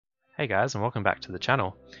Hey guys, and welcome back to the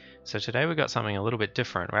channel. So today we've got something a little bit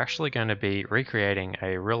different. We're actually going to be recreating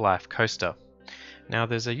a real-life coaster. Now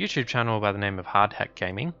there's a YouTube channel by the name of Henig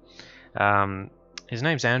Gaming. His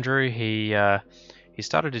name's Andrew. He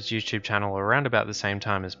started his YouTube channel around about the same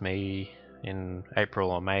time as me in April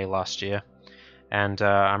or May last year, and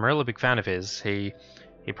I'm a really big fan of his. He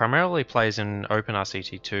primarily plays in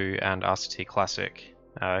OpenRCT2 and RCT Classic.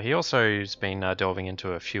 He also has been delving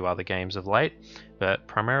into a few other games of late, but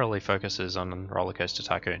primarily focuses on RollerCoaster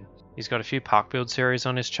Tycoon. He's got a few park build series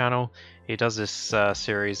on his channel. He does this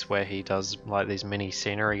series where he does like these mini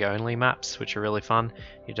scenery only maps, which are really fun.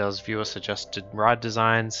 He does viewer suggested ride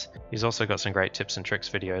designs. He's also got some great tips and tricks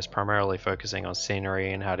videos, primarily focusing on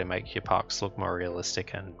scenery and how to make your parks look more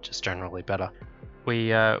realistic and just generally better.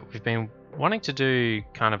 We've been wanting to do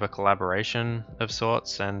kind of a collaboration of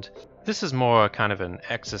sorts, and this is more kind of an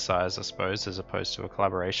exercise, I suppose, as opposed to a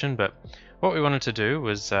collaboration, but what we wanted to do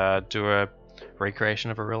was do a recreation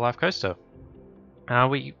of a real-life coaster.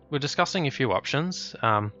 We were discussing a few options,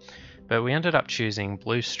 but we ended up choosing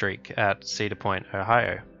Blue Streak at Cedar Point,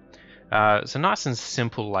 Ohio. It's a nice and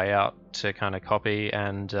simple layout to kind of copy,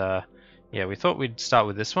 and yeah, we thought we'd start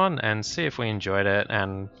with this one and see if we enjoyed it,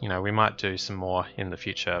 and we might do some more in the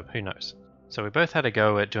future, who knows. So we both had a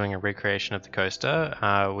go at doing a recreation of the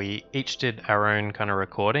coaster. We each did our own kind of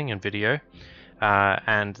recording and video,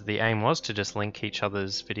 and the aim was to just link each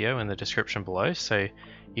other's video in the description below, so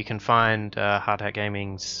you can find Henig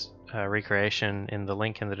Gaming's recreation in the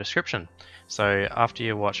link in the description. So after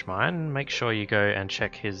you watch mine, make sure you go and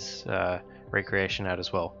check his recreation out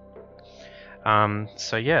as well.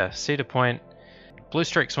 So yeah, Cedar Point, Blue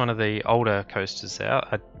Streak's one of the older coasters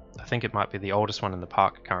there. I think it might be the oldest one in the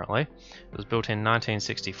park currently. It was built in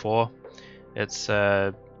 1964. It's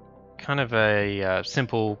kind of a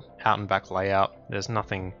simple out and back layout. There's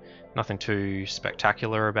nothing too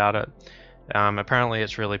spectacular about it. Apparently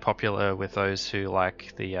it's really popular with those who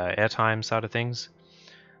like the airtime side of things.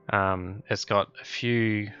 It's got a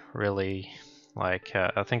few really, I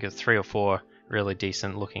think it's 3 or 4 really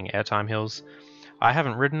decent looking airtime hills. I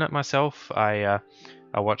haven't ridden it myself.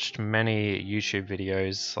 I watched many YouTube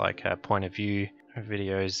videos, like point of view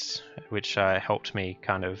videos, which helped me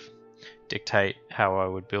kind of dictate how I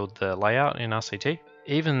would build the layout in RCT.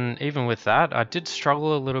 Even with that, I did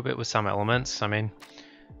struggle a little bit with some elements. I mean,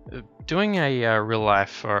 doing a real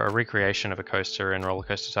life or a recreation of a coaster in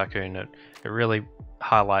RollerCoaster Tycoon, it really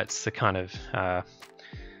highlights the kind of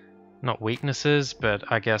not weaknesses,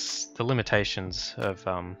 but I guess the limitations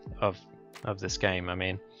of this game. I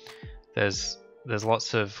mean, there's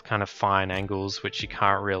lots of kind of fine angles which you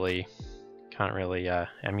can't really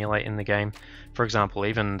emulate in the game. For example,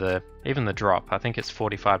 even the drop, I think it's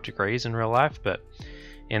 45 degrees in real life, but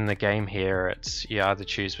in the game here it's you either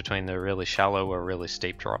choose between the really shallow or really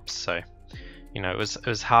steep drops. So it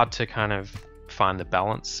was hard to kind of find the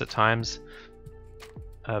balance at times.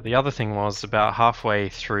 The other thing was about halfway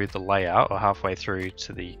through the layout, or halfway through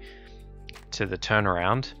to the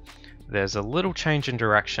turnaround, there's a little change in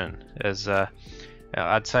direction. There's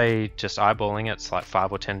I'd say just eyeballing it's like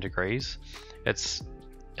 5 or 10 degrees. It's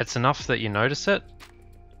enough that you notice it,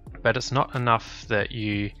 but it's not enough that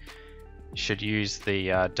you should use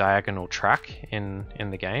the diagonal track in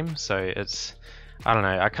the game. So I don't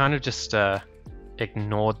know, I kind of just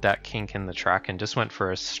ignored that kink in the track and just went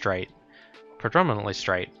for a predominantly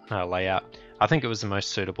straight layout. I think it was the most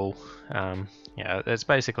suitable. Yeah, it's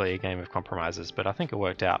basically a game of compromises, but I think it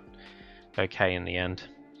worked out okay in the end.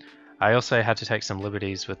 I also had to take some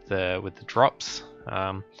liberties with the drops.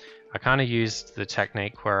 I kind of used the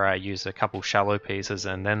technique where I use a couple shallow pieces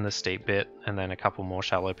and then the steep bit, and then a couple more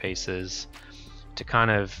shallow pieces to kind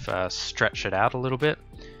of stretch it out a little bit.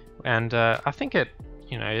 And I think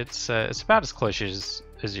it's about as close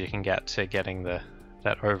as you can get to getting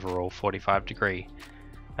that overall 45 degree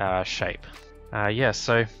shape. Yeah,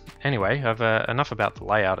 so anyway, I've enough about the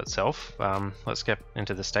layout itself. Let's get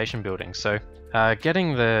into the station building. So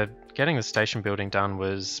getting the station building done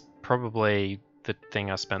was probably the thing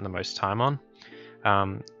I spent the most time on.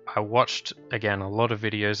 I watched again a lot of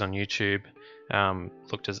videos on YouTube,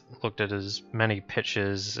 looked at as many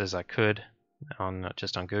pictures as I could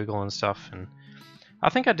just on Google and stuff, and I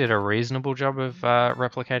think I did a reasonable job of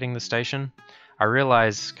replicating the station. I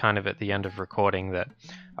realized kind of at the end of recording that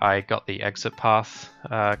I got the exit path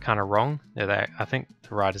kind of wrong. I think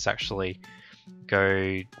the riders actually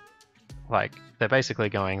go, they're basically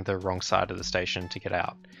going the wrong side of the station to get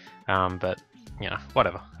out. But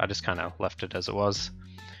whatever, I just kind of left it as it was.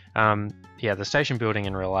 Yeah, the station building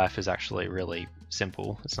in real life is actually really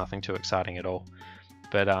simple. It's nothing too exciting at all.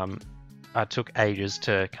 But I took ages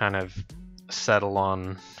to kind of settle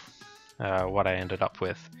on what I ended up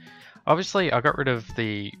with. Obviously, I got rid of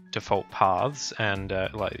the default paths and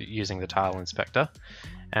like using the tile inspector,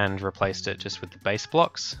 and replaced it just with the base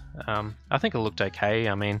blocks. I think it looked okay.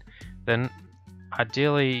 I mean, then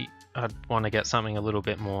ideally I'd want to get something a little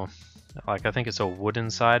bit more, like I think it's all wood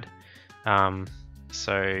inside.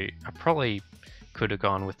 So I probably could have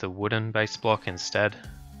gone with the wooden base block instead.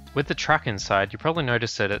 With the track inside, you probably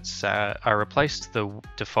noticed that it's I replaced the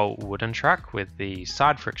default wooden track with the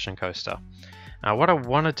side friction coaster. What I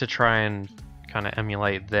wanted to try and kind of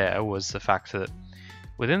emulate there was the fact that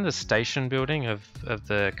within the station building of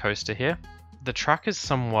the coaster here, the track is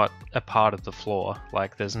somewhat a part of the floor.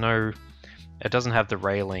 Like there's no, it doesn't have the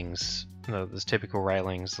railings, there's typical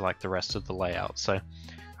railings like the rest of the layout. So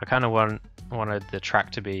I kind of wanted the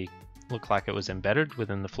track to look like it was embedded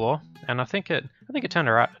within the floor, and I think it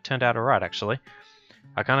turned out alright actually.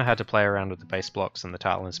 I kind of had to play around with the base blocks and the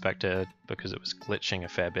tile inspector because it was glitching a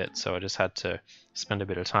fair bit, so I just had to spend a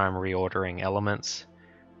bit of time reordering elements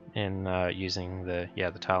in using the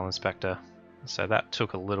tile inspector. So that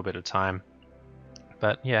took a little bit of time,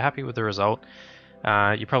 but yeah, happy with the result.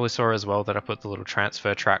 You probably saw as well that I put the little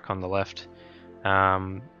transfer track on the left.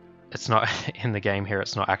 It's not in the game here,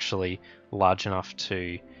 it's not actually large enough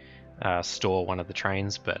to store one of the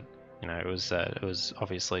trains, but you know, it was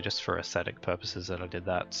obviously just for aesthetic purposes that I did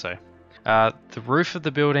that. So the roof of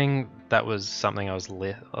the building, that was something I was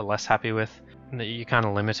less happy with. You're kind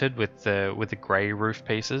of limited with the grey roof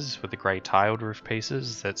pieces, with the grey tiled roof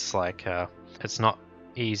pieces. It's like it's not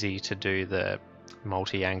easy to do the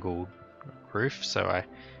multi-angled roof, so I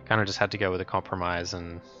kind of just had to go with a compromise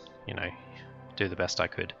and, you know, do the best I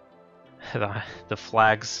could. The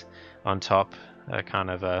flags on top are kind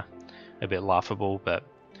of a bit laughable, but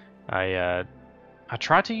I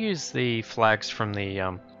tried to use the flags from the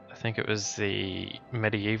I think it was the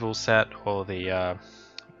medieval set, or the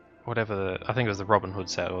I think it was the Robin Hood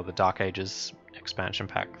set or the Dark Ages expansion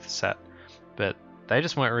pack set, but they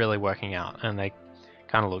just weren't really working out, and they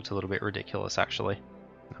kind of looked a little bit ridiculous actually.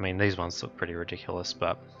 I mean, these ones look pretty ridiculous,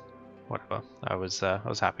 but whatever. I was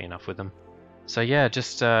happy enough with them. So yeah,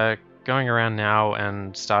 just going around now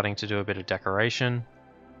and starting to do a bit of decoration.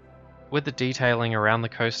 With the detailing around the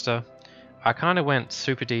coaster, I kind of went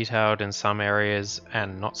super detailed in some areas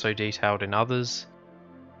and not so detailed in others.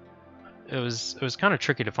 It was kind of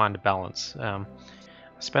tricky to find a balance. I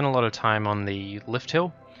spent a lot of time on the lift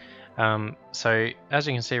hill. So as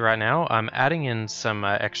you can see right now, I'm adding in some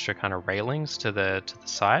extra kind of railings to the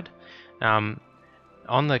side.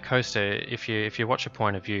 On the coaster, if you watch a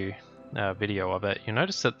point of view video of it, you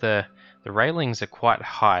notice that the railings are quite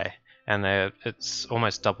high, and it's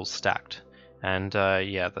almost double stacked. And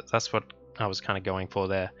yeah, that's what I was kind of going for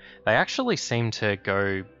there. They actually seem to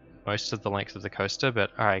go most of the length of the coaster,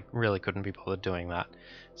 but I really couldn't be bothered doing that,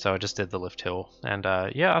 so I just did the lift hill. And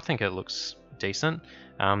yeah, I think it looks decent.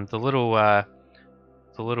 The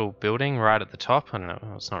little building right at the top, I don't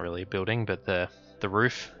know, it's not really a building, but the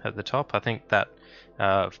roof at the top, I think that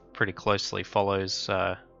pretty closely follows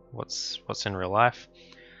what's in real life.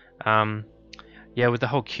 Yeah, with the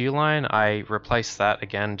whole queue line, I replaced that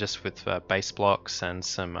again just with base blocks and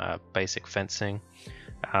some basic fencing.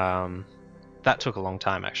 That took a long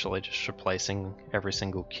time actually, just replacing every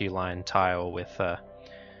single queue line tile with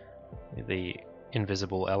the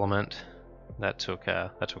invisible element. That took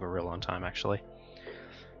a real long time actually.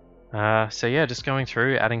 So yeah, just going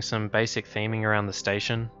through, adding some basic theming around the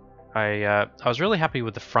station. I was really happy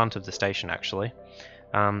with the front of the station actually.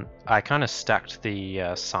 I kind of stacked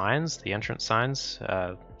the signs, the entrance signs,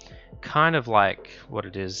 kind of like what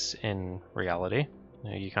it is in reality.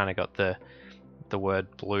 You kind of got the word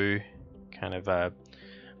blue kind of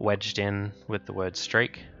wedged in with the word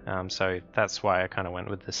streak, so that's why I kind of went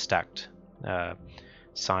with the stacked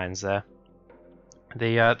signs there.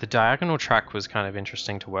 The diagonal track was kind of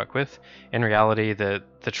interesting to work with. In reality, the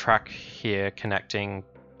track here connecting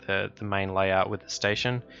the main layout with the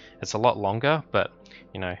station, it's a lot longer, but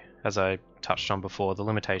you know, as I touched on before, the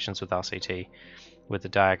limitations with RCT with the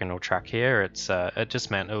diagonal track here, it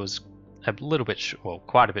just meant it was a little bit,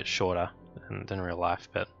 quite a bit shorter than real life,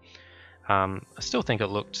 but I still think it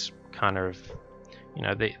looked kind of, you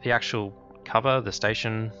know, the actual cover, the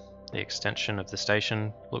station, the extension of the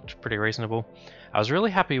station looked pretty reasonable. I was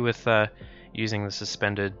really happy with using the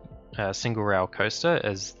suspended single rail coaster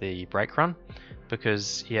as the brake run,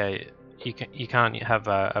 because yeah, you can't have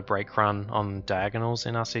a brake run on diagonals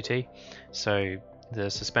in RCT, so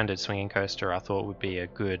the suspended swinging coaster I thought would be a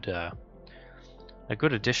good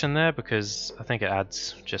addition there, because I think it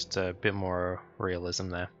adds just a bit more realism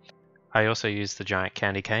there. I also use the giant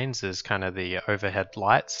candy canes as kind of the overhead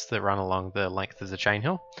lights that run along the length of the chain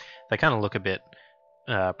hill. They kind of look a bit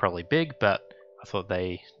probably big, but I thought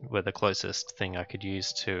they were the closest thing I could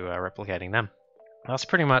use to replicating them. That's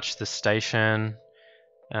pretty much the station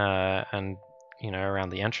and around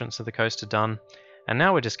the entrance of the coaster done. And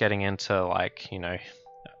now we're just getting into like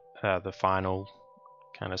the final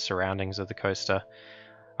kind of surroundings of the coaster.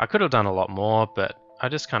 I could have done a lot more, but I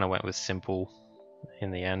just kind of went with simple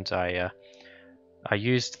in the end. I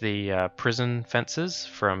used the prison fences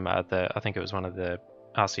from I think it was one of the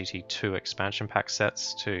RCT2 expansion pack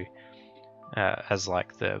sets to as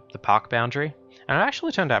like the park boundary, and it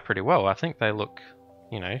actually turned out pretty well. I think they look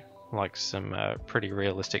like some pretty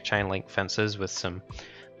realistic chain link fences with some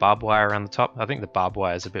barbed wire around the top. I think the barbed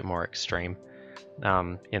wire is a bit more extreme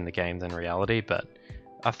in the game than reality, but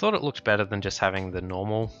I thought it looked better than just having the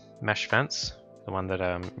normal mesh fence, the one that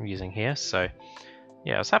I'm using here. So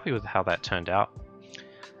yeah, I was happy with how that turned out.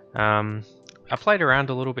 I played around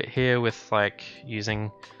a little bit here with like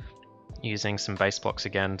using some base blocks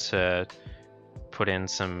again to put in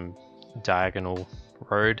some diagonal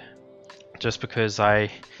road, just because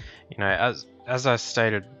as I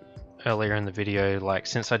stated earlier in the video, like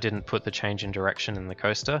since I didn't put the change in direction in the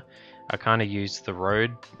coaster, I kind of used the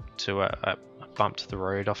road to bumped the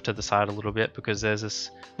road off to the side a little bit, because there's this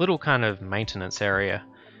little kind of maintenance area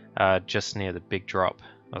just near the big drop.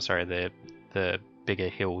 Oh, sorry, the bigger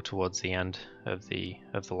hill towards the end of the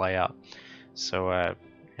layout. So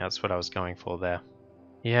that's what I was going for there.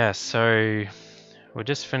 Yeah, so we're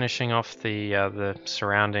just finishing off the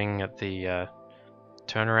surrounding at the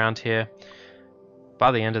turnaround here.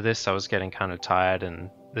 By the end of this, I was getting kind of tired, and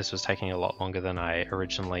this was taking a lot longer than I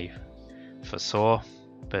originally foresaw,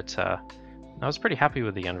 but I was pretty happy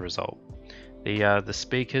with the end result. The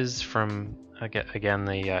speakers from again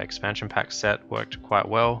the expansion pack set worked quite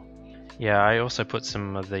well. Yeah, I also put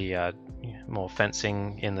some of the more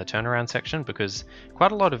fencing in the turnaround section, because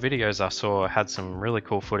quite a lot of videos I saw had some really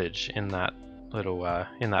cool footage in that little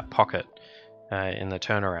in that pocket in the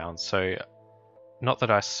turnaround. So not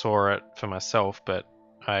that I saw it for myself, but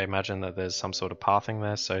I imagine that there's some sort of pathing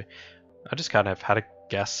there, so I just kind of had a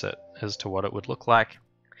guess as to what it would look like.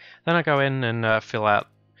 Then I go in and fill out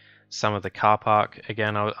some of the car park.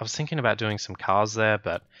 Again, I was thinking about doing some cars there,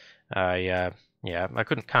 but yeah, I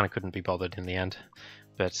couldn't be bothered in the end.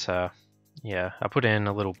 But yeah, I put in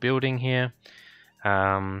a little building here,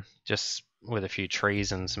 just with a few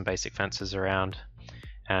trees and some basic fences around,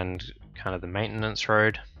 and kind of the maintenance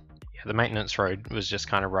road. Yeah, the maintenance road was just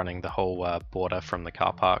kind of running the whole border from the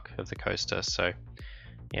car park of the coaster. So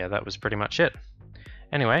yeah, that was pretty much it.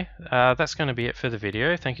 Anyway, that's going to be it for the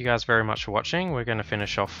video. Thank you guys very much for watching. We're going to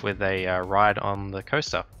finish off with a ride on the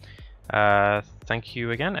coaster. Thank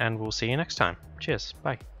you again, and we'll see you next time. Cheers.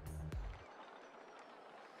 Bye.